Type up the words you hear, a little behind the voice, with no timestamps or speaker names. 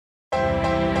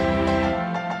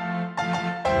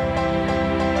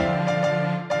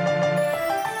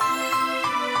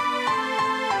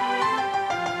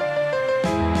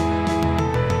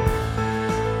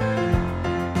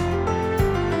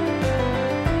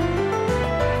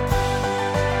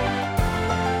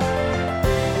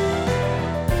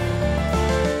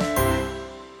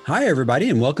Hi, everybody,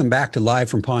 and welcome back to Live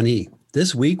from Pawnee.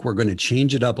 This week, we're going to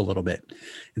change it up a little bit.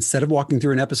 Instead of walking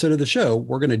through an episode of the show,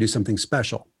 we're going to do something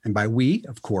special. And by we,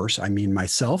 of course, I mean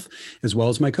myself, as well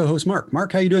as my co-host, Mark.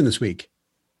 Mark, how you doing this week?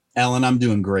 Alan, I'm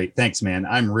doing great. Thanks, man.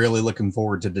 I'm really looking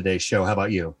forward to today's show. How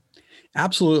about you?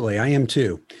 Absolutely. I am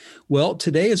too. Well,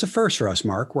 today is a first for us,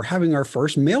 Mark. We're having our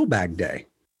first mailbag day.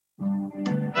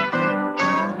 Mailbag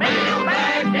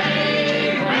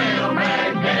day,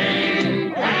 mailbag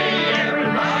day. Hey,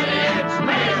 everybody, it's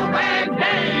mailbag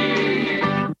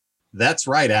day. That's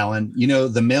right, Alan. You know,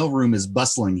 the mailroom is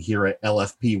bustling here at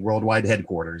LFP Worldwide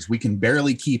Headquarters. We can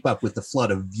barely keep up with the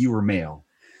flood of viewer mail.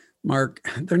 Mark,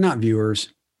 they're not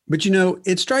viewers. But you know,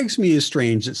 it strikes me as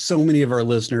strange that so many of our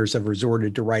listeners have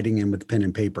resorted to writing in with pen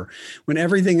and paper when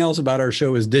everything else about our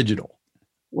show is digital.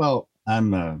 Well,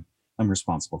 I'm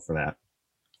responsible for that.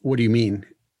 What do you mean?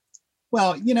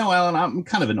 Well, you know, Alan, I'm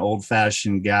kind of an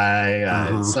old-fashioned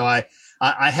guy, so I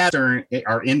had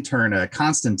our intern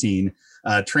Constantine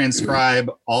transcribe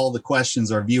all the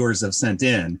questions our viewers have sent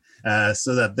in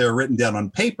so that they're written down on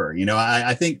paper. You know,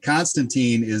 I think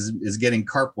Constantine is getting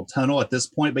carpal tunnel at this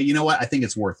point, but you know what? I think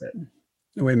it's worth it.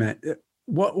 Wait a minute.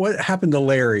 What happened to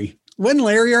Larry? Wasn't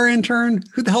Larry our intern?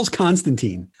 Who the hell's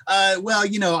Constantine? Well,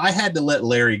 you know, I had to let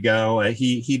Larry go.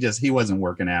 He wasn't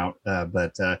working out.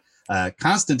 But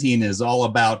Constantine is all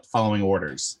about following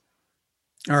orders.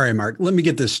 All right, Mark, let me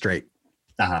get this straight.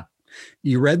 Uh-huh.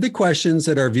 You read the questions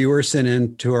that our viewers sent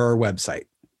in to our website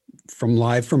from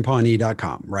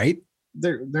livefrompawnee.com, right?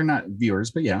 They're not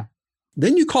viewers, but yeah.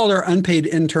 Then you called our unpaid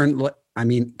intern,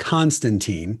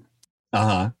 Constantine.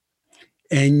 Uh-huh.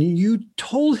 And you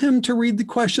told him to read the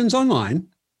questions online.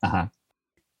 Uh-huh.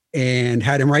 And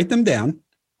had him write them down.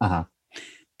 Uh-huh.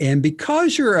 And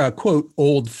because you're a, quote,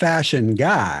 old-fashioned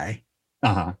guy.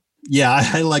 Uh-huh. Yeah,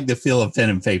 I like the feel of pen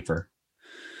and paper.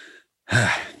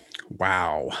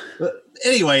 Wow.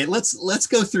 Anyway, let's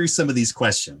go through some of these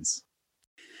questions.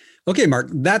 Okay, Mark,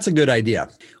 that's a good idea.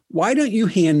 Why don't you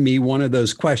hand me one of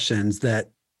those questions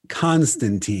that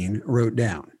Constantine wrote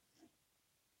down?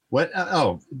 What?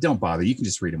 Oh, don't bother. You can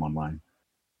just read them online.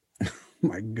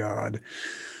 My God.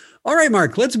 All right,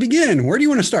 Mark, let's begin. Where do you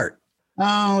want to start?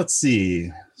 Let's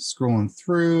see. Scrolling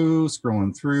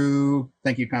through.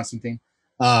 Thank you, Constantine.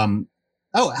 How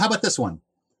about this one?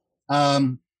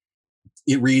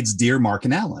 It reads, Dear Mark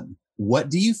and Alan, what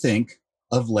do you think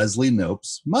of Leslie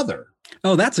Knope's mother?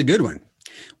 Oh, that's a good one.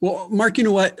 Well, Mark, you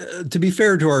know what? To be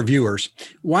fair to our viewers,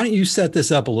 why don't you set this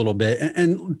up a little bit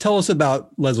and tell us about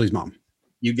Leslie's mom?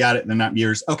 You got it. They're not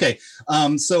viewers. Okay.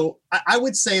 So I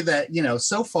would say that, you know,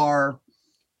 so far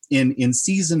in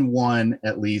season one,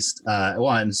 at least,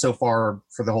 and so far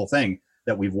for the whole thing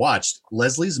that we've watched,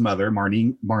 Leslie's mother,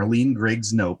 Marlene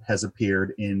Griggs Knope, has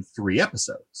appeared in 3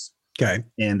 episodes. Okay.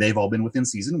 And they've all been within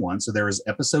season 1. So there was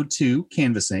episode 2,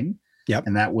 Canvassing. Yep.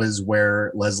 And that was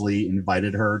where Leslie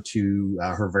invited her to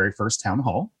her very first town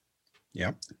hall.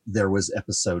 Yep. There was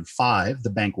episode 5, The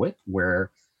Banquet,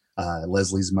 where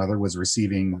Leslie's mother was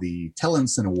receiving the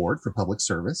Tellenson Award for public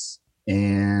service.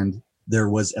 And there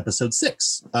was episode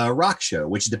 6, Rock Show,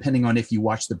 which, depending on if you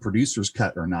watch the producer's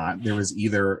cut or not, there was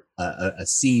either a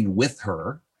scene with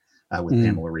her, with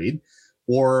Pamela Reed,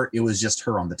 or it was just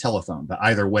her on the telephone. But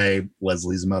either way,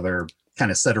 Leslie's mother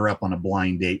kind of set her up on a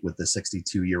blind date with the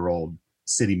 62-year-old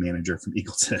city manager from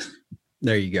Eagleton.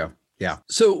 There you go. Yeah.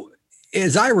 So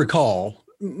as I recall,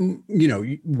 you know,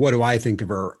 what do I think of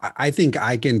her? I think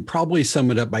I can probably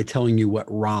sum it up by telling you what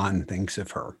Ron thinks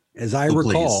of her. As I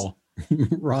recall,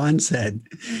 Ron said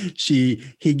he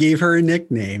gave her a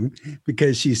nickname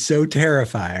because she's so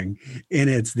terrifying, and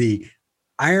it's the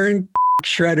Iron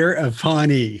Shredder of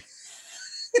Pawnee.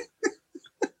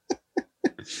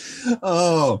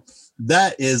 Oh,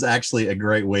 that is actually a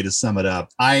great way to sum it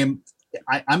up. I'm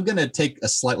going to take a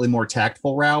slightly more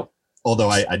tactful route, although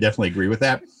I definitely agree with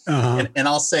that. Uh-huh. And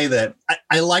I'll say that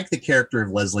I like the character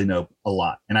of Leslie Knope a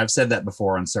lot. And I've said that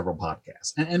before on several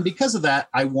podcasts. And because of that,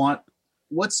 I want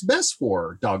what's best for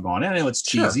her, doggone it. I know it's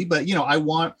cheesy, but you know, I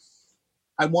want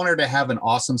her to have an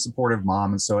awesome, supportive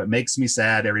mom. And so it makes me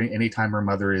sad anytime her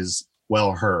mother is,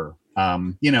 well, her.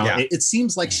 It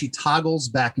seems like she toggles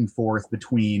back and forth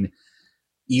between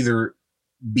either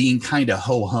being kind of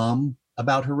ho-hum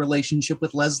about her relationship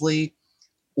with Leslie,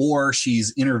 or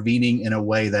she's intervening in a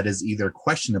way that is either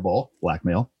questionable,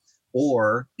 blackmail,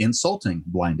 or insulting,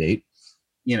 blind date,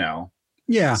 you know.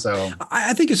 Yeah. So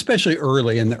I think especially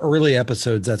early in the early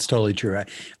episodes, that's totally true.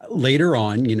 Later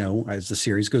on, you know, as the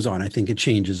series goes on, I think it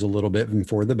changes a little bit and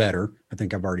for the better. I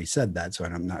think I've already said that, so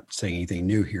I'm not saying anything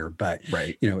new here. But,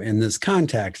 right. You know, in this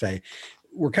context,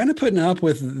 we're kind of putting up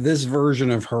with this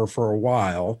version of her for a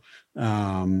while.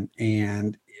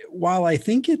 And while I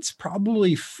think it's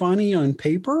probably funny on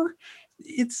paper,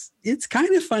 it's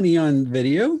kind of funny on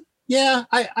video. Yeah,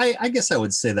 I guess I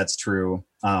would say that's true.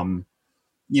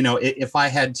 If I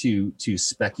had to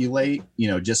speculate,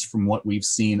 just from what we've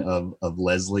seen of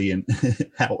Leslie and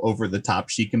how over the top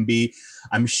she can be,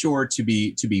 I'm sure to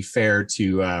be fair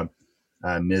to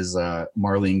Ms.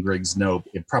 Marlene Griggs Nope,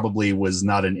 it probably was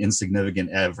not an insignificant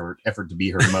effort to be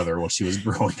her mother while she was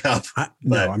growing up.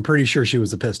 No, I'm pretty sure she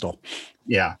was a pistol.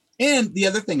 Yeah. And the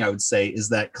other thing I would say is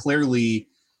that clearly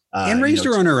and raised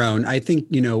her on her own. I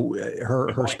think,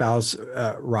 her spouse,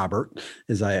 Robert,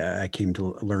 as I came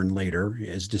to learn later,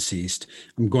 is deceased.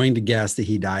 I'm going to guess that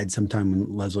he died sometime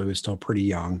when Leslie was still pretty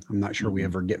young. I'm not sure we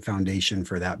ever get foundation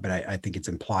for that, but I think it's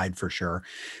implied for sure.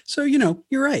 So, you're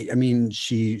right. I mean,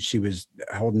 she was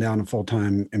holding down a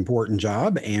full-time important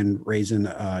job and raising,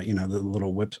 the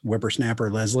little whippersnapper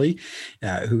Leslie,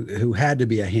 who had to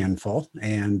be a handful.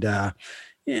 And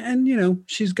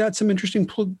she's got some interesting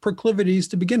proclivities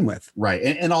to begin with. Right.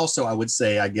 And also I would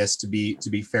say, I guess, to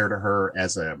be fair to her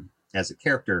as a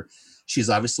character, she's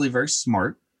obviously very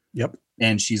smart. Yep.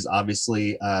 And she's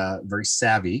obviously very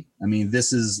savvy. I mean,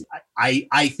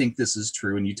 I think this is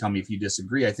true. And you tell me if you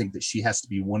disagree. I think that she has to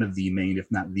be one of the main,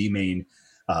 if not the main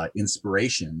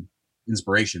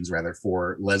inspirations rather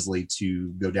for Leslie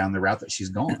to go down the route that she's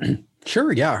gone.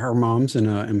 Sure. Yeah. Her mom's in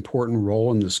an important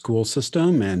role in the school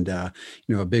system and, a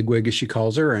bigwig, as she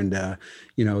calls her. And,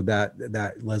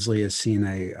 that Leslie has seen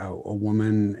a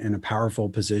woman in a powerful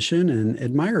position and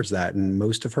admires that. And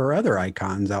most of her other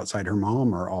icons outside her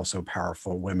mom are also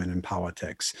powerful women in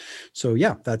politics. So,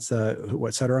 yeah, that's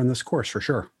what set her on this course for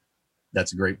sure.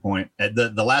 That's a great point.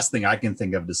 The last thing I can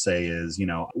think of to say is,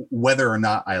 whether or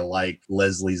not I like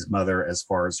Leslie's mother as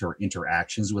far as her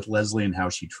interactions with Leslie and how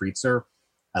she treats her,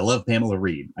 I love Pamela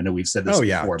Reed. I know we've said this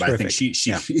before, but terrific.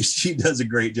 I think she does a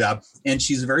great job, and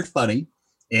she's very funny,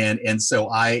 and so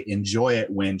I enjoy it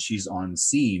when she's on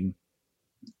scene.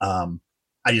 I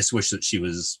just wish that she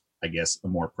was, I guess, a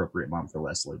more appropriate mom for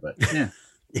Leslie, but yeah.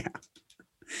 Yeah.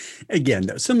 Again,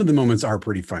 though, some of the moments are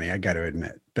pretty funny, I got to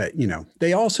admit, but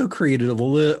they also created a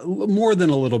little more than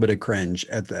a little bit of cringe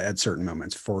at certain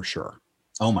moments, for sure.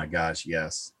 Oh my gosh,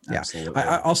 yes, absolutely.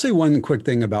 Yeah. I'll say one quick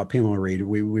thing about Pamela Reed.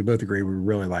 We both agree we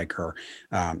really like her.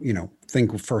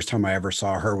 Think the first time I ever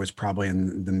saw her was probably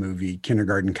in the movie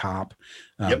Kindergarten Cop.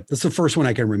 Yep. That's the first one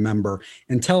I can remember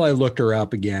until I looked her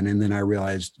up again, and then I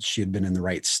realized she had been in The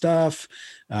Right Stuff,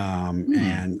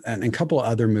 and a couple of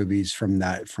other movies from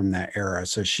that era.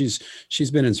 So she's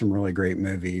been in some really great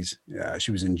movies.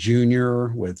 She was in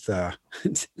Junior with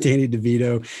Danny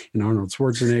DeVito and Arnold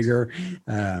Schwarzenegger.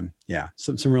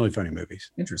 Some really funny movies.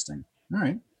 Interesting. All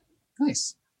right,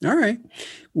 nice. All right.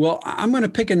 Well, I'm going to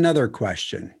pick another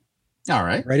question. All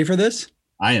right. Ready for this?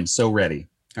 I am so ready.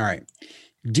 All right.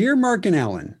 Dear Mark and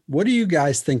Ellen, what do you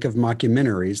guys think of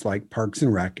mockumentaries like Parks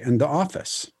and Rec and The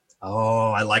Office? Oh,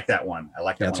 I like that one. I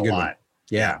like that one a lot. One.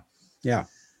 Yeah. Yeah.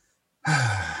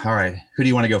 All right. Who do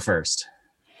you want to go first?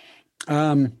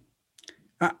 I'll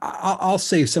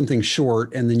say something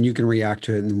short and then you can react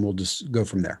to it and we'll just go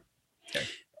from there. Okay.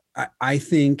 I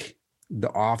think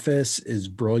The Office is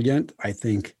brilliant. I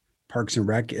think Parks and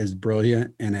Rec is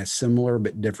brilliant in a similar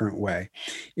but different way.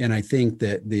 And I think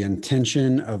that the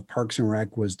intention of Parks and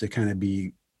Rec was to kind of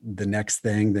be the next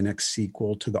thing, the next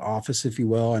sequel to The Office, if you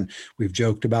will. And we've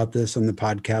joked about this on the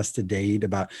podcast to date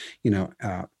about,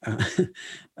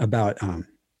 about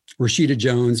Rashida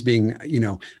Jones being,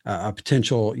 a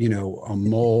potential, a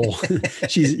mole.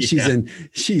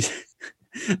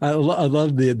 I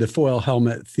love the foil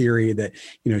helmet theory that,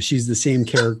 she's the same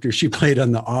character she played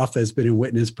on The Office, but in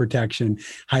Witness Protection,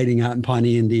 hiding out in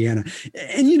Pawnee, Indiana.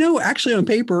 And, actually on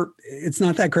paper, it's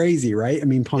not that crazy, right? I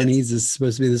mean, Pawnee is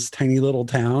supposed to be this tiny little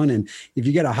town. And if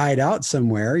you got to hide out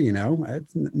somewhere,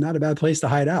 it's not a bad place to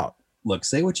hide out. Look,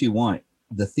 say what you want.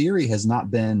 The theory has not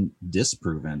been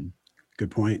disproven.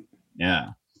 Good point. Yeah.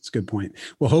 That's a good point.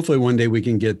 Well, hopefully one day we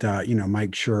can get,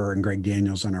 Mike Schur and Greg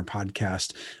Daniels on our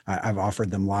podcast. I've offered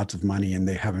them lots of money and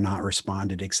they have not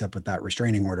responded except with that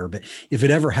restraining order. But if it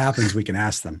ever happens, we can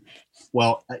ask them.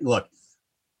 Well, look,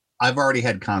 I've already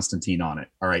had Constantine on it.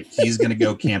 All right. He's going to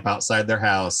go camp outside their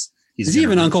house. Does he have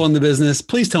an uncle in the business?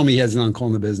 Please tell me he has an uncle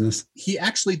in the business. He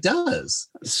actually does.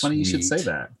 It's funny you should say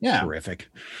that. Yeah. Terrific.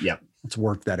 Yep. Let's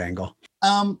work that angle.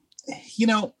 I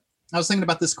was thinking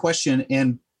about this question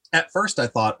and at first I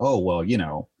thought, oh, well,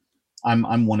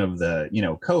 I'm one of the,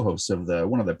 co-hosts of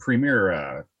one of the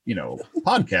premier,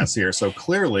 podcasts here. So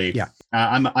clearly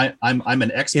I'm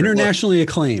an expert. Internationally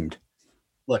acclaimed.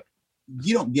 Look,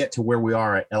 you don't get to where we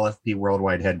are at LFP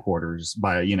Worldwide headquarters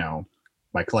by,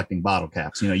 by collecting bottle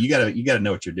caps. You know, you gotta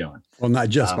know what you're doing. Well, not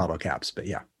just bottle caps, but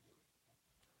yeah,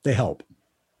 they help.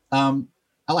 I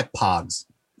like Pogs.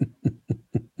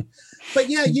 But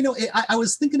yeah, you know, I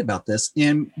was thinking about this,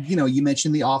 and you know, you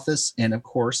mentioned The Office, and of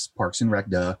course Parks and Rec,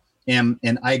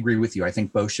 and I agree with you. I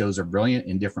think both shows are brilliant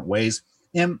in different ways.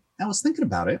 And I was thinking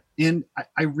about it, and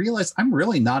I realized I'm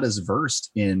really not as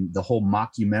versed in the whole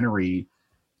mockumentary,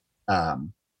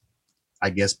 I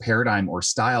guess, paradigm or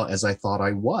style as I thought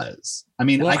I was. I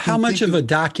mean, well, how much of a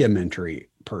documentary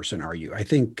person are you? I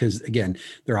think because again,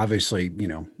 they're obviously, you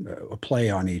know, a play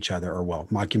on each other, or well,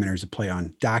 mockumentaries a play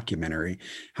on documentary.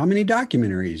 How many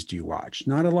documentaries do you watch?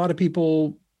 Not a lot of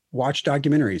people watch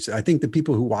documentaries. I think the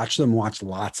people who watch them watch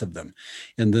lots of them.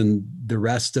 And then the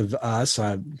rest of us,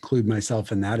 I include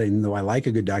myself in that, even though I like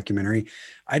a good documentary,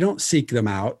 I don't seek them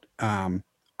out.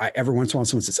 Every once in a while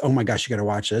someone says, oh my gosh, you got to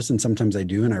watch this. And sometimes I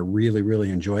do, and I really, really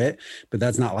enjoy it, but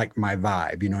that's not like my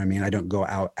vibe. You know what I mean? I don't go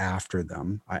out after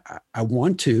them. I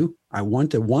want to,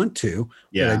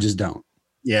 yeah, but I just don't.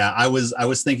 Yeah. I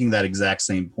was thinking that exact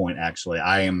same point. Actually,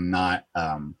 I'm not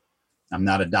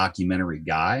a documentary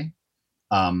guy.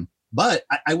 But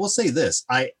I will say this,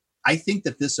 I think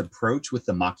that this approach with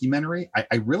the mockumentary,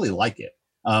 I really like it.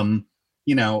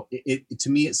 You know, it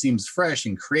to me, it seems fresh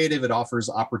and creative. It offers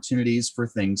opportunities for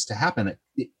things to happen that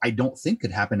I don't think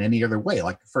could happen any other way.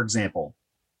 Like, for example,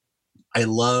 I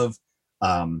love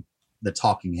the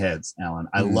talking heads, Alan.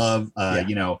 I love,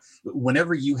 you know,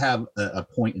 whenever you have a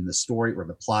point in the story or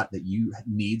the plot that you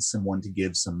need someone to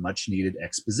give some much needed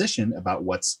exposition about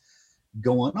what's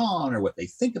going on, or what they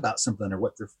think about something, or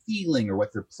what they're feeling, or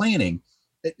what they're planning,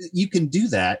 you can do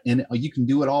that, and you can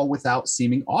do it all without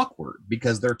seeming awkward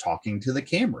because they're talking to the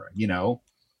camera, you know.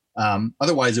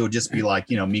 Otherwise it would just be like,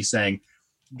 you know, me saying,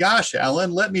 gosh,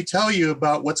 Alan, let me tell you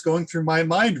about what's going through my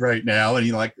mind right now, and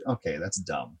you're like, okay, that's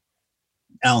dumb.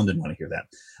 Alan didn't want to hear that.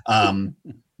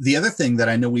 The other thing that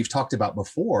I know we've talked about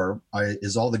before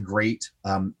is all the great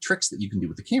tricks that you can do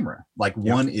with the camera. Like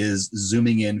one is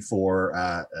zooming in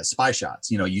for spy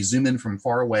shots. You know, you zoom in from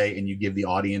far away and you give the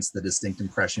audience the distinct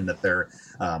impression that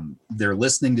they're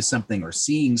listening to something or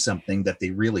seeing something that they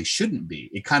really shouldn't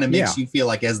be. It kind of makes you feel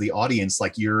like, as the audience,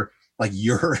 like you're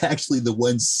actually the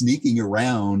one sneaking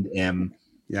around and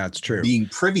it's true, being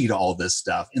privy to all this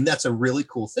stuff. And that's a really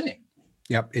cool thing.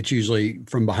 Yep. It's usually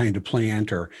from behind a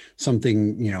plant or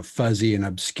something, you know, fuzzy and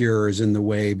obscure is in the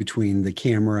way between the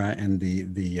camera and the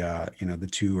you know, the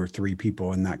 2 or 3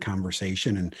 people in that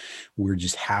conversation. And we're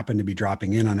just happen to be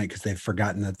dropping in on it because they've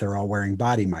forgotten that they're all wearing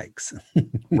body mics.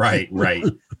 Right.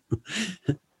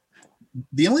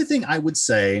 The only thing I would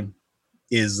say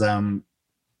is,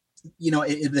 you know,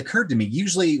 it occurred to me,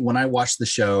 usually when I watch the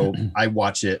show, I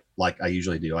watch it like I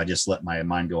usually do. I just let my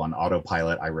mind go on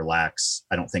autopilot. I relax.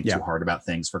 I don't think too hard about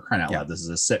things. For crying out loud. This is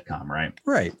a sitcom, right?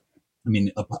 Right. I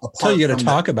mean, so you got to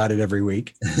talk about it every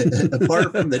week.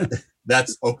 Apart from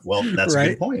that's a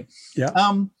good point.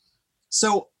 Yeah.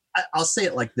 So I'll say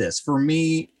it like this. For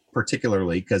me,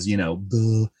 particularly, because, you know,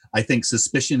 I think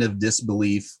suspension of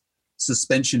disbelief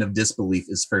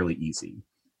is fairly easy.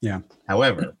 Yeah.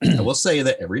 However, I will say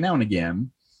that every now and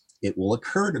again, it will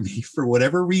occur to me, for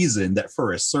whatever reason, that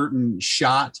for a certain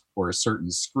shot or a certain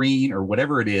screen or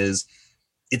whatever it is,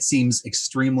 it seems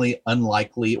extremely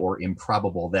unlikely or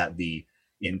improbable that the,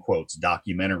 in quotes,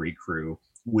 documentary crew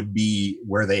would be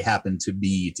where they happen to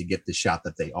be to get the shot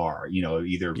that they are, you know,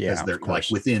 either because they're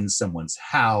like within someone's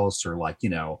house, or like, you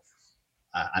know,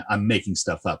 I'm making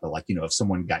stuff up, but like, you know, if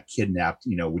someone got kidnapped,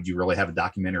 you know, would you really have a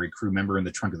documentary crew member in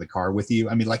the trunk of the car with you?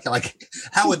 I mean, like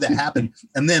how would that happen?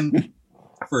 And then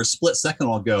for a split second,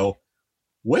 I'll go,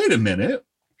 wait a minute,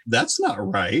 that's not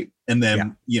right. And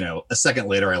then, you know, a second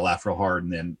later I laugh real hard,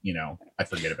 and then, you know, I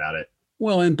forget about it.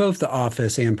 Well, and both The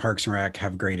Office and Parks and Rec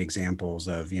have great examples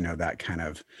of, you know, that kind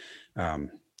of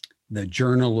the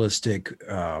journalistic,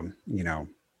 you know,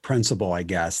 principle, I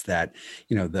guess, that,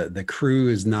 you know, the crew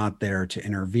is not there to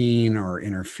intervene or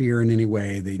interfere in any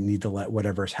way. They need to let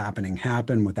whatever's happening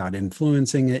happen without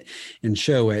influencing it, and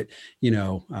show it, you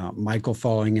know, Michael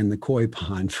falling in the koi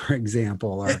pond, for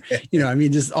example, or, you know, I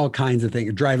mean, just all kinds of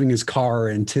things, driving his car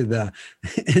into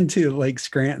Lake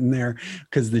Scranton there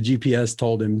because the GPS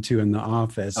told him to in The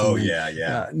Office. Oh, and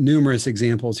then, numerous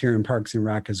examples here in Parks and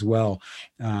Rec as well,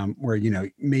 where, you know,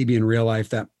 maybe in real life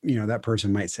that, you know, that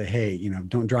person might say, hey, you know,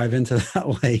 don't drive into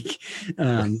that lake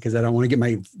because I don't want to get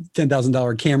my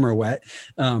 $10,000 camera wet.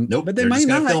 Nope, but they might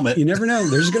not. Film it. You never know.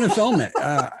 They're just going to film it.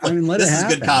 I mean, let it happen.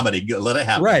 This is good comedy. Let it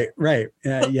happen. Right.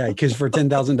 Yeah, because for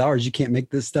 $10,000, you can't make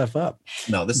this stuff up.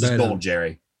 No, this is gold,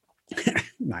 Jerry.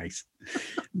 Nice.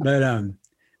 But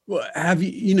Well, have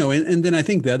you know, and then I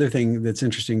think the other thing that's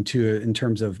interesting too, in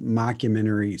terms of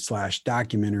mockumentary slash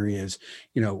documentary is,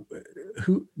 you know,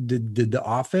 who did The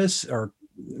Office, or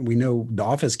we know The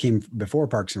Office came before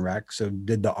Parks and Rec. So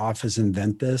did The Office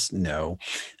invent this? No.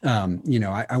 You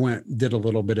know, I did a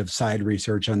little bit of side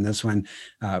research on this one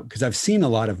because I've seen a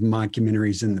lot of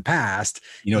mockumentaries in the past.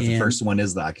 You know what the first one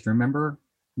is that I can remember?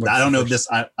 I don't know if this,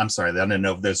 I'm sorry, I don't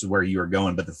know if this is where you were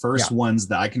going, but the first ones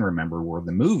that I can remember were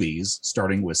the movies,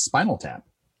 starting with Spinal Tap.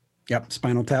 Yep.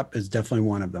 Spinal Tap is definitely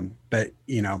one of them. But,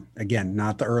 you know, again,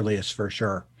 not the earliest for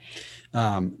sure.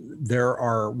 There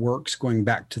are works going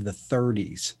back to the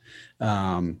 30s.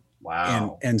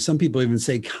 Wow. And some people even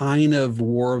say kind of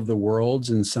War of the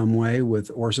Worlds in some way with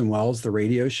Orson Welles, the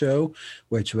radio show,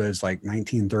 which was like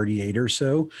 1938 or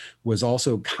so, was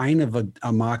also kind of a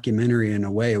mockumentary in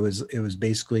a way. It was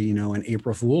basically, you know, an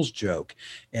April Fool's joke,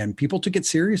 and people took it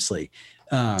seriously.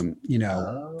 You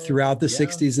know, throughout the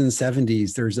 60s and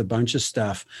 70s, there's a bunch of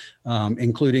stuff,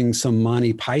 including some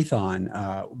Monty Python,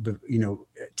 you know,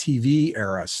 TV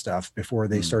era stuff before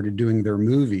they started doing their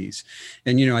movies.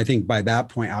 And, you know, I think by that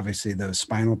point, obviously those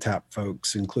Spinal Tap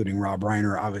folks, including Rob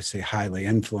Reiner, obviously highly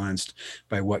influenced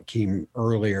by what came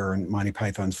earlier and Monty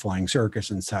Python's Flying Circus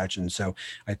and such. And so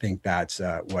I think that's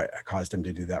what caused them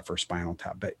to do that for Spinal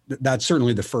Tap. But that's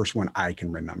certainly the first one I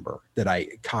can remember that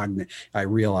I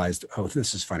realized, oh,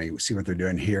 this is funny. See what they're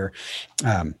doing here.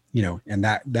 You know, and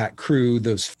that crew,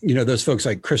 those, you know, those folks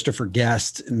like Christopher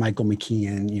Guest and Michael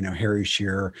McKean, you know, Harry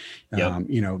Shearer,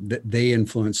 you know, they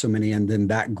influenced so many. And then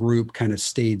that group kind of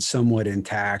stayed somewhat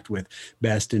intact with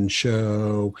Best in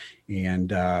Show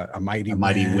and A Mighty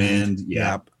Wind.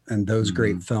 Yep. And those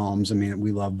great films. I mean,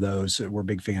 we love those. We're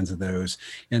big fans of those.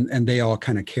 And they all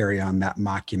kind of carry on that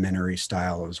mockumentary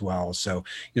style as well. So,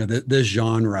 you know, this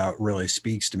genre really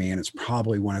speaks to me. And it's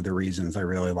probably one of the reasons I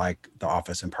really like The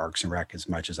Office and Parks and Rec as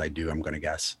much as I do, I'm going to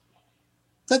guess.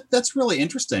 That's really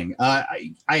interesting.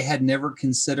 I had never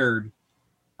considered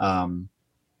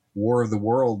War of the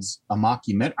Worlds a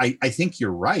mockumentary. I think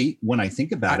you're right when I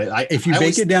think about it. If you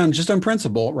break it down just on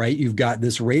principle, right? You've got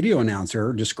this radio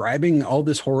announcer describing all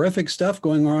this horrific stuff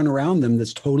going on around them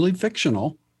that's totally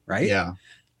fictional, right? Yeah.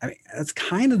 I mean, that's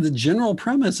kind of the general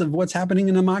premise of what's happening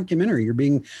in a mockumentary. You're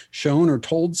being shown or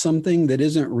told something that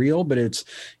isn't real, but it's,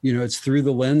 you know, it's through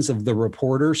the lens of the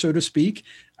reporter, so to speak.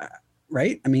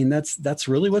 Right. I mean, that's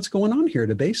really what's going on here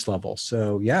at a base level.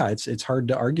 So yeah, it's hard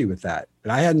to argue with that,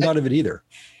 but I hadn't thought of it either.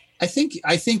 I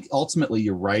think ultimately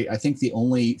you're right. I think the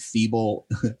only feeble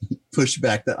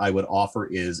pushback that I would offer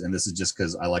is, and this is just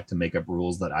because I like to make up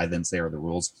rules that I then say are the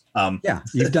rules. Yeah,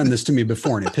 you've done this to me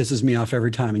before, and it pisses me off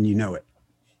every time, and you know it.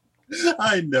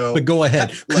 I know. But go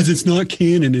ahead, because it's not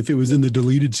canon if it was in the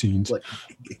deleted scenes.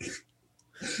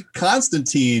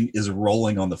 Constantine is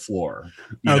rolling on the floor.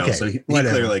 You know, so he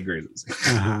clearly agrees.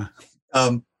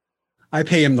 I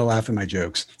pay him to laugh at my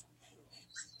jokes.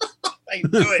 I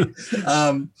knew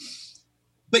it.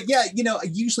 But yeah, you know,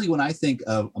 usually when I think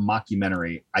of a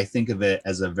mockumentary, I think of it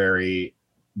as a very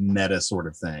meta sort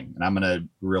of thing. And I'm going to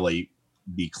really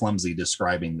be clumsy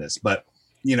describing this. But,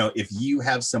 you know, if you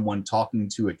have someone talking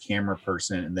to a camera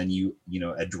person and then you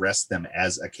know, address them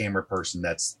as a camera person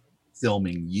that's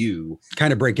filming you,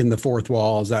 kind of breaking the fourth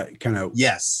wall, is that kind of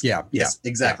yes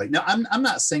exactly. Now I'm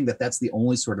not saying that that's the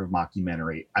only sort of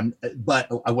mockumentary, but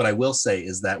what I will say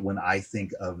is that when I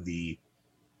think of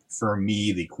for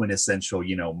me the quintessential,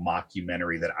 you know,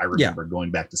 mockumentary that I remember going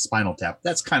back to Spinal Tap,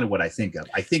 that's kind of what I think of.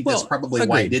 I think that's probably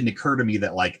why it didn't occur to me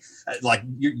that like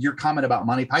your comment about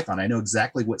Monty Python, I know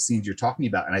exactly what scenes you're talking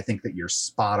about, and I think that you're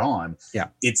spot on. Yeah,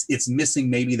 it's missing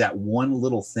maybe that one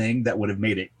little thing that would have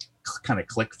made it kind of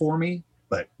click for me.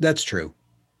 But that's true.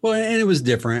 Well, and it was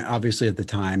different obviously at the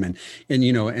time, and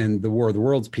you know, and the War of the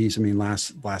Worlds piece, I mean,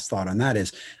 last thought on that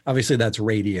is obviously that's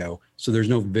radio, so there's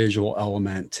no visual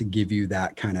element to give you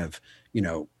that kind of, you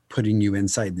know, putting you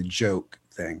inside the joke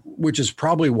thing, which is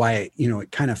probably why, you know,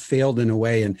 it kind of failed in a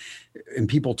way, and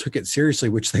people took it seriously,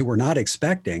 which they were not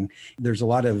expecting. There's a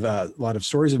lot of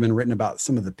stories have been written about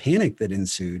some of the panic that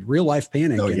ensued, real life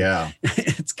panic. Oh, yeah.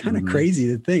 It's kind of crazy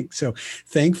to think. So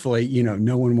thankfully, you know,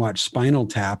 no one watched Spinal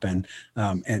Tap and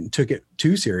took it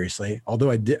too seriously.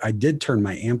 Although I did turn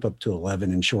my amp up to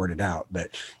 11 and short it out, but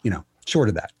you know, short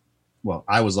of that. Well,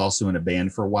 I was also in a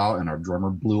band for a while and our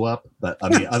drummer blew up, but I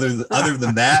mean, other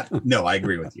than that, no, I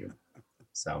agree with you.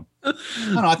 So I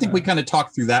don't know. I think we kind of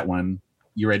talked through that one.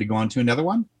 You ready to go on to another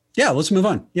one? Yeah, let's move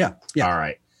on. Yeah. All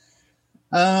right.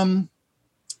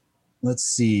 Let's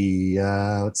see.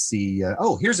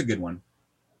 Oh, here's a good one.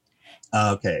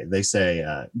 Okay. They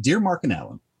say, Dear Mark and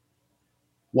Alan,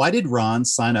 why did Ron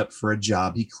sign up for a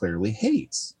job he clearly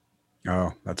hates?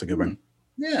 Oh, that's a good one.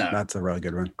 Yeah. That's a really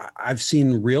good one. I've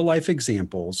seen real life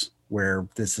examples where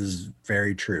this is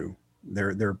very true.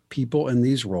 There are people in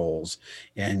these roles,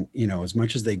 and as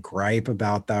much as they gripe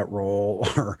about that role,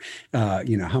 or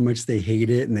how much they hate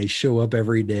it, and they show up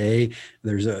every day.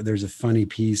 There's a funny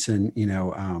piece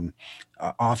in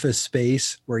Office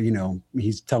Space where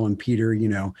he's telling Peter,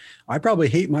 I probably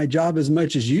hate my job as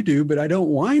much as you do, but I don't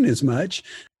whine as much.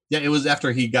 Yeah, it was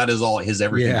after he got his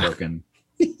everything broken.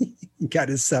 He got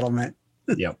his settlement.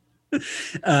 Yep.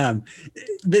 And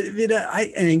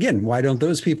again, why don't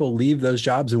those people leave those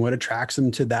jobs, and what attracts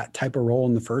them to that type of role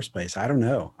in the first place? I don't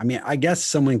know. I mean, I guess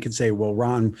someone could say, well,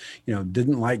 Ron,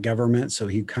 didn't like government, so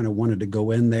he kind of wanted to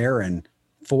go in there and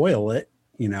foil it.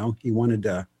 He wanted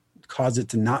to cause it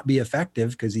to not be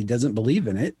effective because he doesn't believe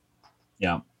in it.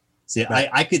 Yeah. See, but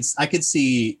I could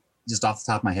see, just off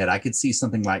the top of my head, I could see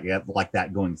something like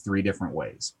that going 3 different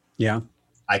ways. Yeah.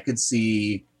 I could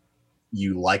see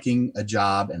you liking a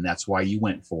job and that's why you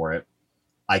went for it.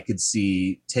 I could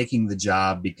see taking the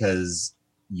job because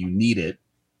you need it,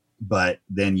 but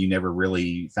then you never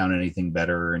really found anything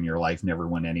better and your life never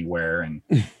went anywhere. And,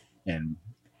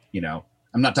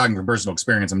 I'm not talking from personal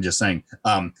experience. I'm just saying.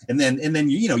 And then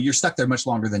you're stuck there much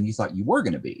longer than you thought you were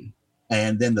going to be.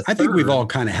 And then I think we've all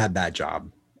kind of had that job.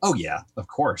 Oh yeah, of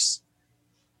course.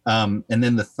 And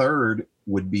then the third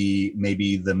would be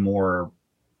maybe the more,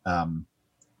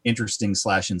 interesting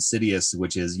 / insidious,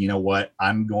 which is, you know what,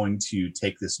 I'm going to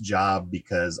take this job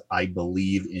because I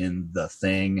believe in the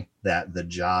thing that the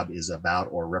job is about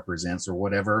or represents or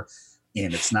whatever,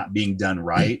 and it's not being done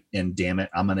right, and damn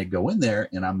it, I'm going to go in there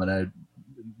and I'm going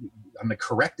to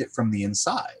correct it from the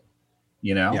inside,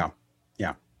 Yeah.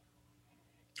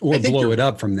 Or blow it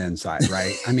up from the inside,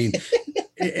 right? I mean,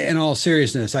 in all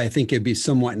seriousness, I think it'd be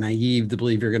somewhat naive to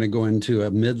believe you're going to go into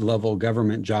a mid-level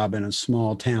government job in a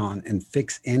small town and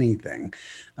fix anything.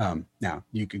 Now,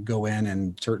 you could go in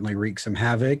and certainly wreak some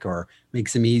havoc or make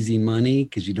some easy money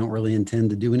because you don't really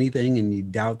intend to do anything and you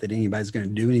doubt that anybody's going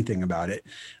to do anything about it.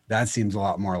 That seems a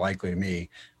lot more likely to me.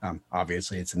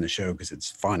 Obviously, it's in the show because it's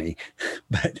funny.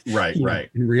 But right.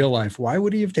 In real life, why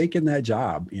would he have taken that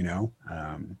job,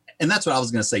 And that's what I was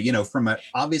going to say,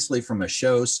 from a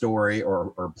show story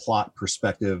or plot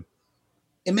perspective,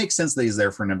 it makes sense that he's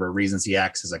there for a number of reasons. He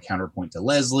acts as a counterpoint to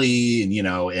Leslie, and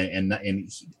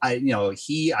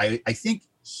I think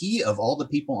he, of all the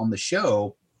people on the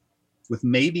show, with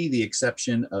maybe the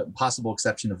possible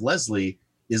exception of Leslie,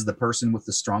 is the person with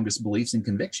the strongest beliefs and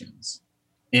convictions.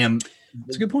 And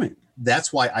that's a good point.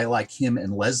 That's why I like him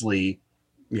and Leslie.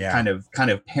 Yeah. Kind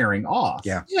of pairing off.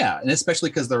 Yeah. And especially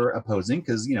because they're opposing,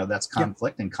 because that's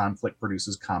conflict, and conflict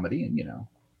produces comedy, and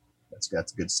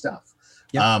that's good stuff.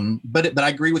 Yeah. But I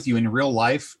agree with you. In real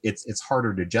life, it's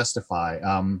harder to justify.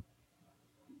 I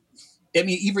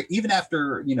mean, even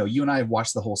after you and I have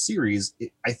watched the whole series,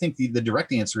 I think the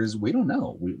direct answer is we don't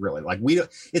know. We really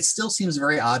it still seems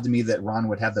very odd to me that Ron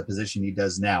would have the position he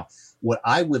does now. What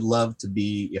I would love to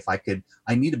be, if I could,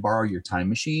 I need to borrow your time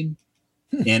machine.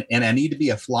 And I need to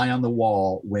be a fly on the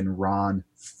wall when Ron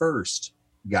first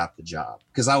got the job,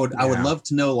 because I would love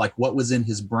to know what was in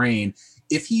his brain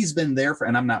if he's been there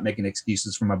and I'm not making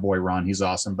excuses for my boy Ron, he's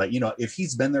awesome, but if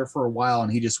he's been there for a while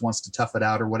and he just wants to tough it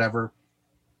out or whatever,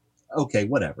 okay,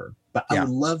 whatever. But I would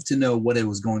love to know what it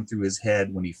was going through his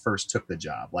head when he first took the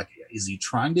job. Is he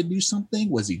trying to do something?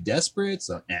 Was he desperate?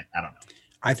 So I don't know.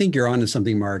 I think you're onto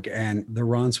something, Mark, and the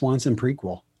Ron Swanson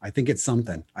prequel. I think it's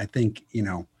something. I think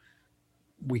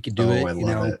we could do it, I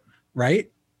love it.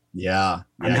 Right? Yeah.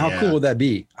 I mean, how cool would that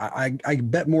be? I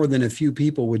bet more than a few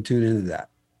people would tune into that.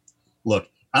 Look,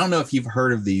 I don't know if you've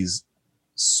heard of these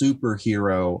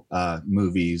superhero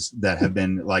movies that have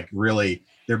been really,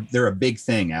 they're a big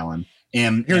thing, Alan.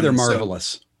 And they're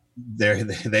marvelous.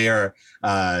 They are.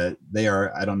 I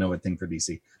don't know a thing for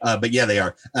DC, but yeah, they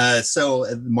are. So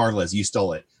marvelous. You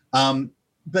stole it.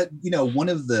 But one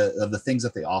of the things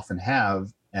that they often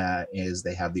have is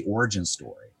they have the origin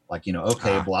story, blah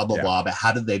blah blah, but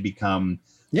how did they become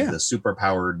the super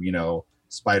powered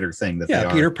spider thing that they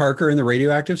are? Peter Parker and the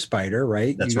radioactive spider,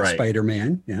 right? That's right.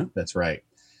 Spider-Man, that's right.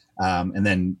 And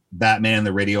then Batman and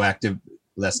the radioactive.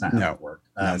 That's not how it worked.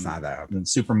 That's not that. And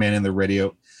Superman and the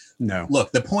radio. No.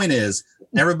 Look, the point is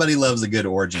everybody loves a good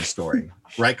origin story,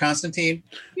 right, Constantine?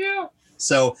 Yeah.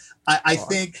 So I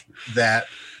think that.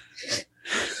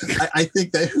 I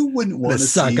think that who wouldn't want to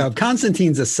suck up?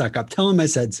 Constantine's a suck up. Tell him I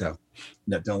said so.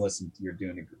 No, don't listen. You're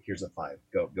doing it. Here's a 5.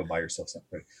 Go buy yourself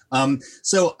something.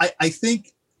 So I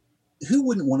think who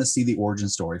wouldn't want to see the origin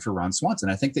story for Ron Swanson?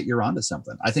 I think that you're onto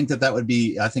something. I think that would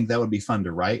be fun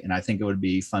to write, and I think it would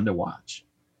be fun to watch.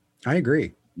 I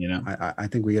agree. I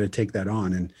think we got to take that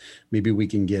on, and maybe we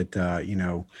can get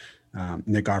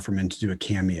Nick Offerman to do a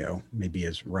cameo, maybe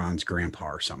as Ron's grandpa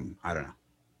or something. I don't know.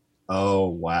 Oh,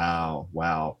 wow.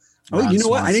 Oh, you know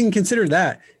what? I didn't consider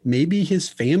that. Maybe his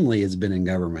family has been in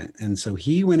government. And so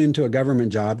he went into a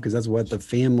government job because that's what the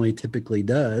family typically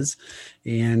does.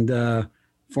 And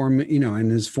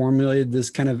and has formulated this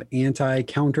kind of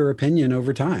anti-counter opinion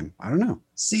over time. I don't know.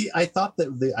 See, I thought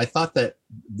that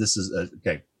this is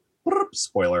okay.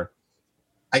 Spoiler.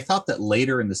 I thought that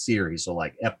later in the series, so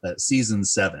like season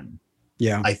 7,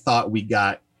 I thought we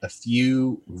got a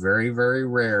few very, very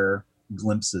rare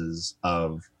glimpses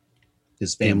of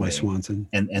his family Swanson.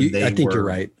 And I think you're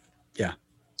right. Yeah.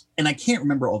 And I can't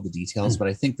remember all the details, but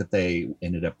I think that they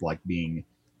ended up like being,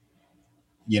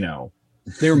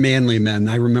 they're manly men.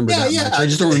 I remember that much. I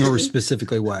just don't remember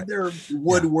specifically what. They're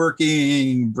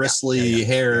woodworking, bristly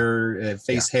hair,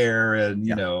 face hair, and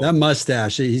that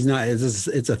mustache. He's not. It's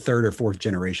a third or fourth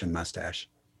generation mustache.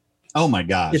 Oh my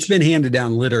gosh! It's been handed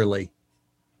down literally.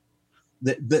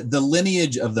 The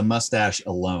lineage of the mustache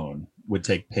alone would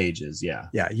take pages. Yeah.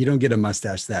 Yeah. You don't get a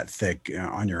mustache that thick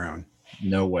on your own.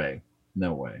 No way.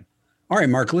 All right,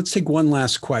 Mark. Let's take one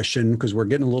last question because we're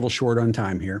getting a little short on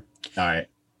time here. All right.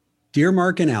 Dear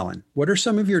Mark and Alan, what are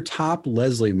some of your top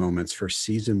Leslie moments for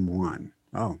season 1?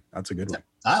 Oh, that's a good one.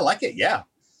 I like it. Yeah.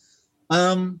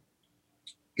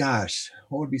 Gosh,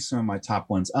 what would be some of my top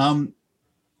ones?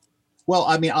 Well,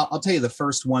 I mean, I'll tell you the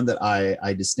first one that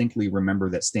I distinctly remember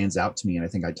that stands out to me. And I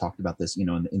think I talked about this, in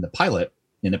the pilot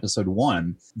in episode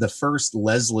 1, the first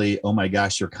Leslie, oh my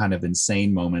gosh, you're kind of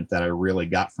insane moment that I really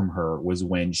got from her was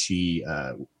when she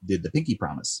did the pinky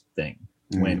promise thing.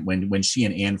 When she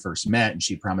and Anne first met, and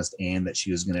she promised Anne that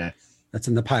she was gonna. That's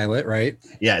in the pilot, right?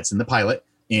 Yeah, it's in the pilot,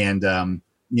 and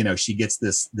she gets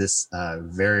this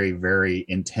very, very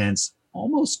intense,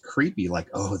 almost creepy, like,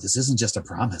 oh, this isn't just a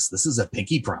promise, this is a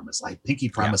pinky promise. I pinky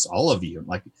promise all of you.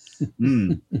 Like,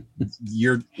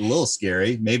 you're a little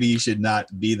scary. Maybe you should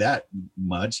not be that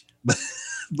much,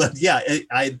 but yeah,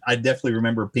 I definitely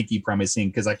remember pinky promising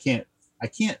because I can't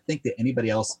think that anybody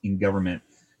else in government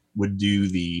would do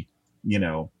the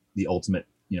ultimate,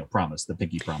 promise, the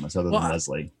pinky promise, other than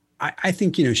Leslie. I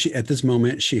think, she, at this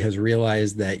moment, she has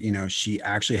realized that, she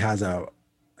actually has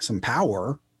some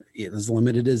power, as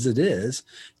limited as it is,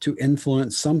 to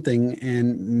influence something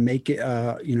and make it,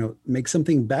 make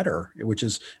something better, which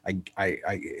is,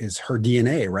 is her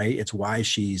DNA, right? It's why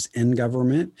she's in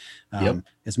government.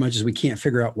 As much as we can't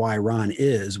figure out why Ron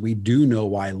is, we do know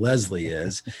why Leslie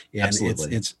is. And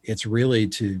it's really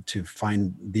to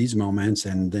find these moments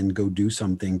and then go do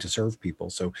something to serve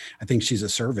people. So I think she's a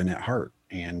servant at heart,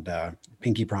 and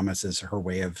pinky promise is her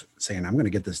way of saying, I'm going to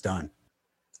get this done.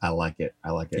 I like it.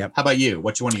 Yep. How about you?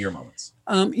 What's one of your moments?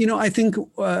 I think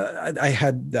I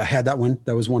had that one.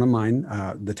 That was one of mine.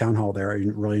 The town hall there. I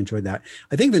really enjoyed that.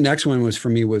 I think the next one was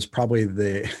probably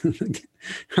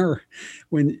her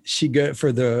when she go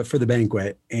for the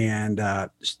banquet, and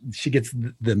she gets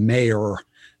the mayor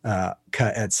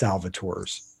cut at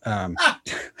Salvatore's.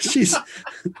 She's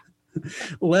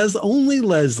only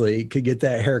Leslie could get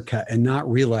that haircut and not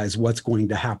realize what's going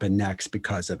to happen next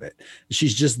because of it.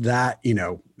 She's just that,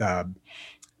 I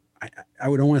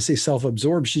don't want to say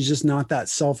self-absorbed. She's just not that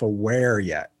self-aware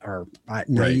yet, or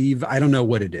naive. Right. I don't know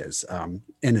what it is.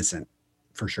 Innocent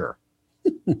for sure.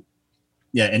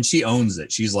 Yeah. And she owns it.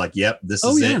 She's like, yep, this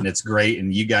is it. And it's great.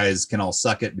 And you guys can all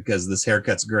suck it because this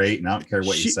haircut's great. And I don't care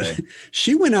what you say.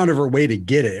 She went out of her way to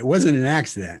get it. It wasn't an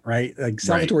accident, right? Like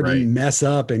Salvatore didn't mess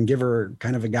up and give her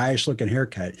kind of a guyish looking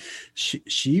haircut.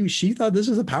 She thought this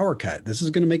is a power cut. This is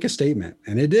going to make a statement.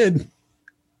 And it did.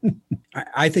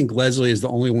 I think Leslie is the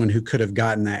only one who could have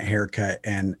gotten that haircut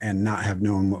and not have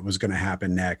known what was going to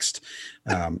happen next,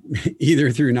 either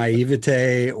through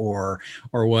naivete or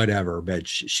whatever. But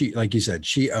she, like you said,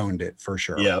 she owned it for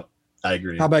sure. Yeah, I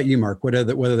agree. How about you, Mark? What are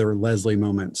the Leslie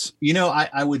moments?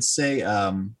 I would say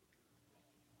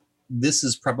this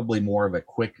is probably more of a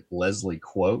quick Leslie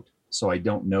quote, so I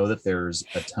don't know that there's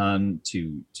a ton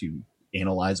to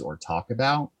analyze or talk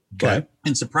about. Okay.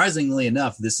 And surprisingly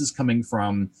enough, this is coming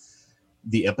from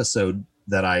the episode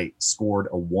that I scored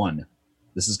a 1.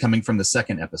 This is coming from the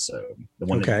second episode, the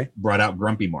one that brought out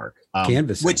Grumpy Mark.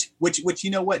 Canvas. Which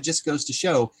you know what, just goes to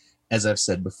show, as I've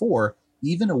said before,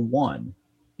 even a 1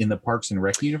 in the Parks and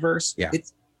Rec universe,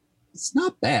 it's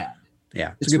not bad.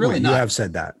 Yeah, it's really not. You have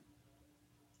said that.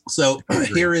 So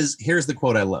here's the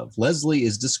quote I love. Leslie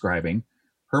is describing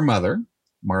her mother,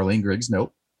 Marlene Griggs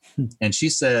Nope, and she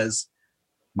says,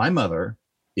 "My mother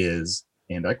is,"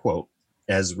 and I quote,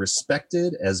 "as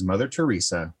respected as Mother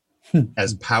Teresa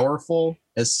as powerful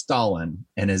as Stalin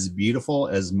and as beautiful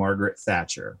as Margaret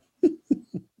Thatcher.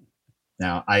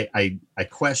 Now, I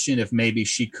question if maybe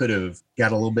she could have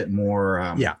got a little bit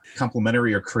more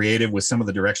complimentary or creative with some of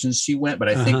the directions she went, but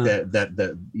I think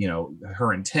that you know,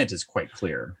 her intent is quite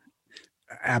clear.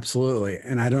 Absolutely.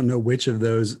 And I don't know which of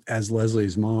those, as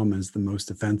Leslie's mom, is the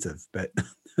most offensive, but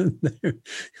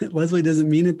Leslie doesn't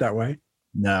mean it that way.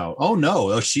 No. Oh,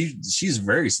 no. Oh, she's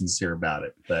very sincere about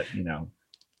it, but you know,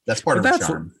 that's part of her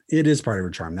charm. It is part of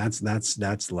her charm.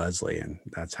 That's Leslie. And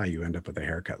that's how you end up with a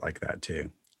haircut like that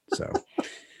too. So,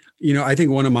 you know, I think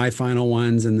one of my final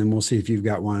ones, and then we'll see if you've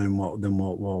got one, and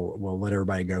we'll let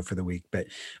everybody go for the week. But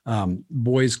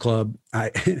Boys Club,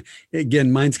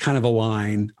 again, mine's kind of a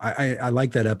line. I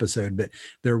like that episode, but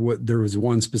there was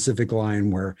one specific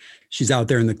line where she's out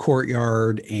there in the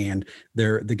courtyard, and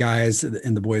the guys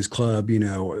in the Boys Club, you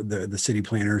know, the city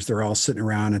planners, they're all sitting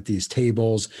around at these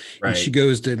tables, right. And she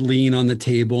goes to lean on the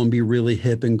table and be really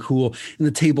hip and cool, and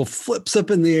the table flips up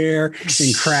in the air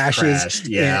and crashes.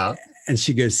 Yeah. And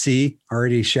she goes, see,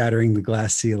 already shattering the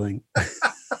glass ceiling.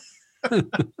 I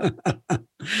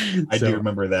do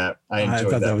remember that. I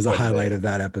thought that was a highlight of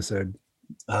that episode.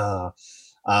 You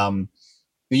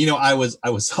know, I was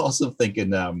also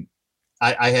thinking,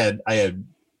 I had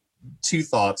two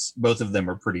thoughts. Both of them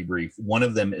are pretty brief. One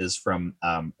of them is from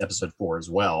episode 4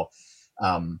 as well.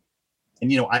 And,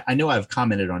 you know, I know I've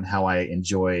commented on how I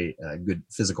enjoy good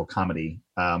physical comedy.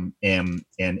 And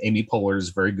Amy Poehler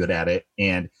is very good at it.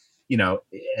 And, you know,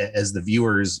 as the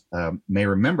viewers may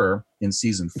remember, in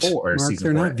season 4 or Mark, season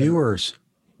they're 4, not viewers.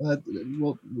 Well,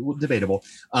 debatable.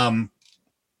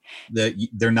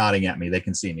 They're nodding at me. They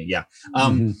can see me. Yeah.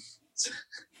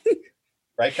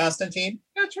 Right, Constantine?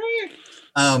 That's right.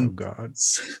 Oh God.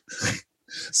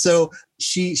 So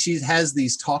she has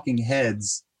these talking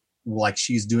heads like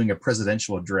she's doing a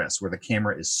presidential address where the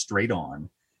camera is straight on,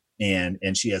 and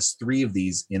she has 3 of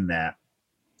these in that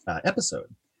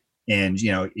episode. And,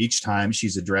 you know, each time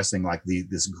she's addressing like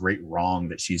this great wrong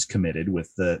that she's committed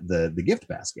with the gift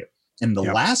basket. And the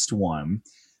last one,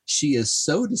 she is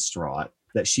so distraught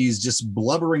that she's just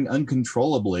blubbering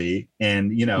uncontrollably.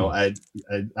 And, you know,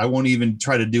 I won't even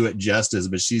try to do it justice,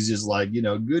 but she's just like, you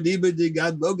know, good evening,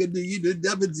 I've spoken to you,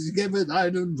 I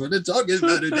don't want to talk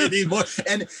about it anymore.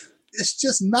 And it's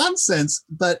just nonsense,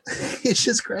 but it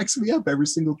just cracks me up every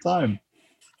single time.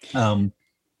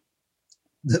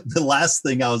 The last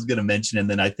thing I was going to mention, and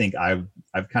then I think I've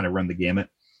kind of run the gamut.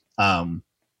 I'll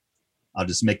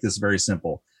just make this very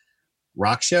simple.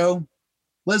 Rock show,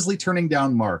 Leslie turning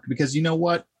down Mark, because you know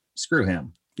what? Screw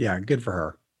him. Yeah, good for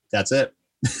her. That's it.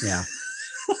 Yeah,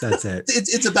 that's it.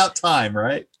 It's about time,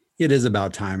 right? It is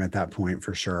about time at that point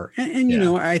for sure. And you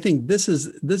know, I think this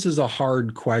is a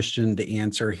hard question to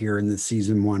answer here in the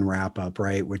season 1 wrap up,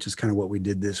 right? Which is kind of what we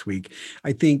did this week.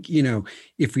 I think, you know,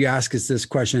 if we ask us this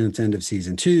question at the end of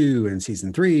season 2 and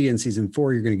season 3 and season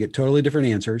 4, you're going to get totally different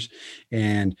answers.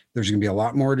 And there's going to be a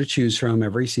lot more to choose from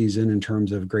every season in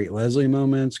terms of great Leslie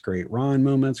moments, great Ron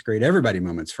moments, great everybody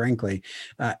moments, frankly.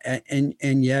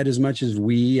 And yet, as much as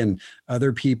we and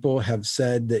other people have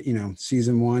said that, you know,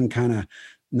 season 1 kind of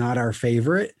not our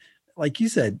favorite, like you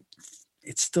said,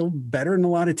 it's still better than a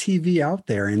lot of TV out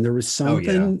there. And there was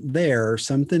something there,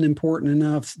 something important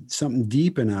enough, something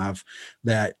deep enough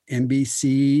that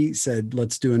NBC said,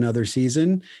 let's do another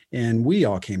season. And we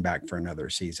all came back for another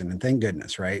season, and thank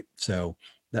goodness. Right. So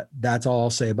that's all I'll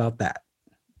say about that.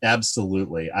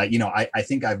 Absolutely. I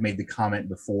think I've made the comment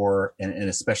before, and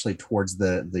especially towards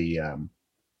the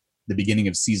beginning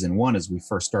of season 1, as we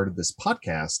first started this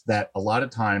podcast, that a lot of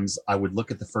times I would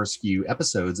look at the first few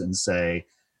episodes and say,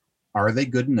 are they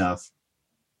good enough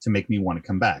to make me want to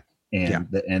come back? And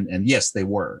and yes, they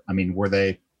were. I mean, were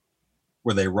they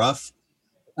rough?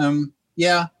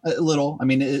 Yeah, a little. I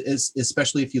mean,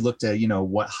 especially if you looked at, you know,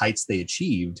 what heights they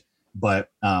achieved. But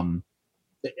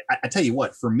I tell you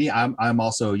what, for me, I'm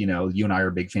also, you know, you and I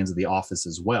are big fans of The Office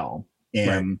as well.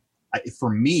 And for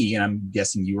me, and I'm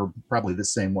guessing you were probably the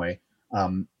same way,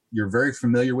 you're very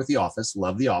familiar with The Office,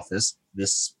 love The Office.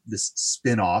 This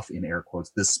spin-off, in air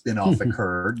quotes, this spin-off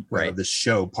occurred, this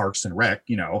show, Parks and Rec,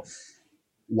 you know.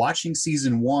 Watching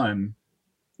season 1,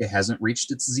 it hasn't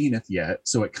reached its zenith yet,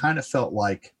 so it kind of felt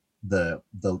like the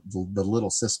little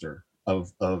sister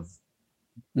of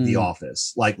The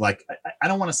Office. Like I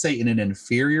don't want to say in an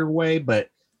inferior way, but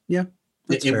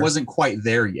it wasn't quite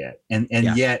there yet. And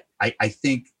yet I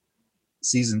think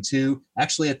season 2,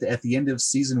 actually at the end of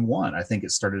season 1, I think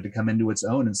it started to come into its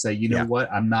own and say, you know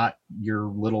what, I'm not your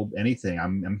little anything.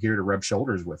 I'm here to rub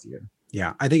shoulders with you.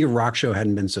 Yeah, I think if Rock Show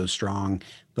hadn't been so strong,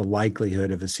 the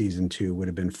likelihood of a season 2 would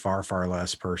have been far, far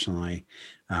less personally.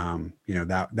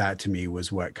 That to me was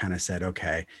what kind of said,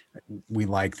 okay, we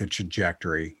like the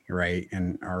trajectory, right?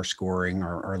 And our scoring,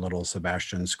 our little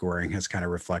Sebastian scoring has kind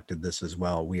of reflected this as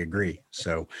well. We agree.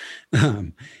 So,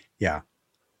 yeah.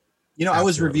 I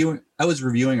was reviewing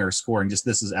our scoring, just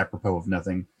this is apropos of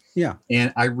nothing. Yeah.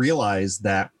 And I realized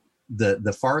that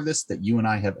the farthest that you and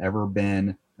I have ever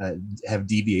been, have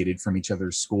deviated from each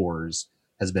other's scores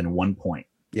has been 1 point.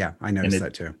 Yeah, I noticed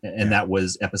that too. And that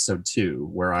was episode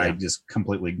 2, where I just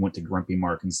completely went to Grumpy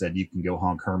Mark and said, you can go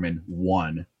honk Herman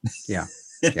 1. Yeah.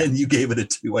 And you gave it a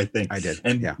 2, I think. I did.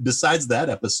 And besides that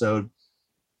episode,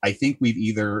 I think we've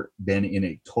either been in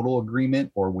a total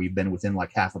agreement or we've been within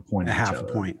like half a point of each other. Half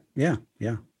a point. Yeah.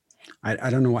 Yeah.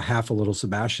 I don't know what half a little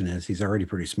Sebastian is. He's already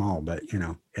pretty small, but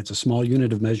it's a small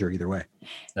unit of measure either way.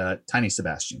 Tiny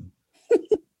Sebastian.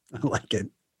 I like it.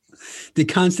 Did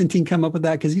Constantine come up with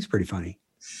that? Because he's pretty funny.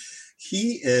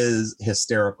 He is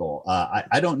hysterical.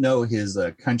 I don't know his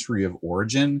country of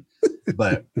origin,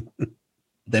 but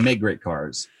they make great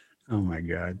cars. Oh my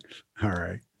God.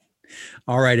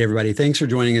 All right, everybody. Thanks for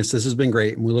joining us. This has been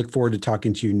great. And we look forward to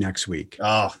talking to you next week.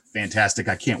 Oh, fantastic.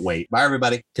 I can't wait. Bye,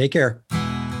 everybody. Take care.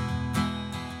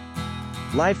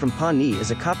 Live from Pawnee is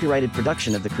a copyrighted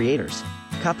production of the creators.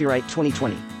 Copyright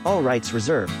 2020. All rights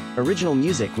reserved. Original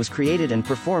music was created and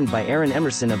performed by Aaron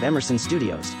Emerson of Emerson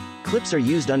Studios. Clips are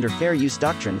used under fair use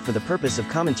doctrine for the purpose of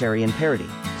commentary and parody.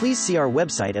 Please see our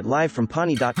website at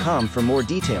livefrompawnee.com for more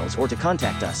details or to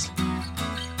contact us.